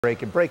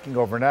Breaking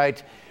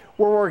overnight.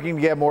 We're working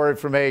to get more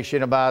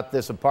information about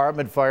this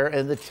apartment fire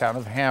in the town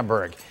of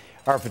Hamburg.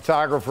 Our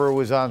photographer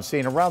was on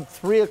scene around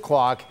 3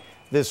 o'clock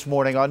this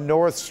morning on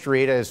North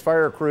Street as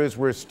fire crews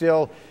were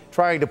still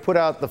trying to put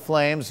out the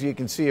flames. You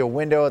can see a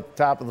window at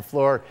the top of the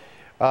floor.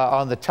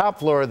 On the top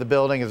floor of the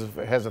building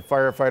has a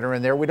firefighter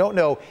in there. We don't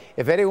know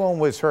if anyone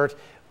was hurt,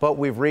 but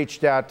we've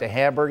reached out to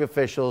Hamburg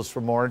officials for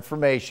more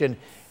information,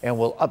 and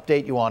we'll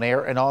update you on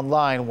air and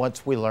online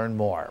once we learn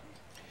more.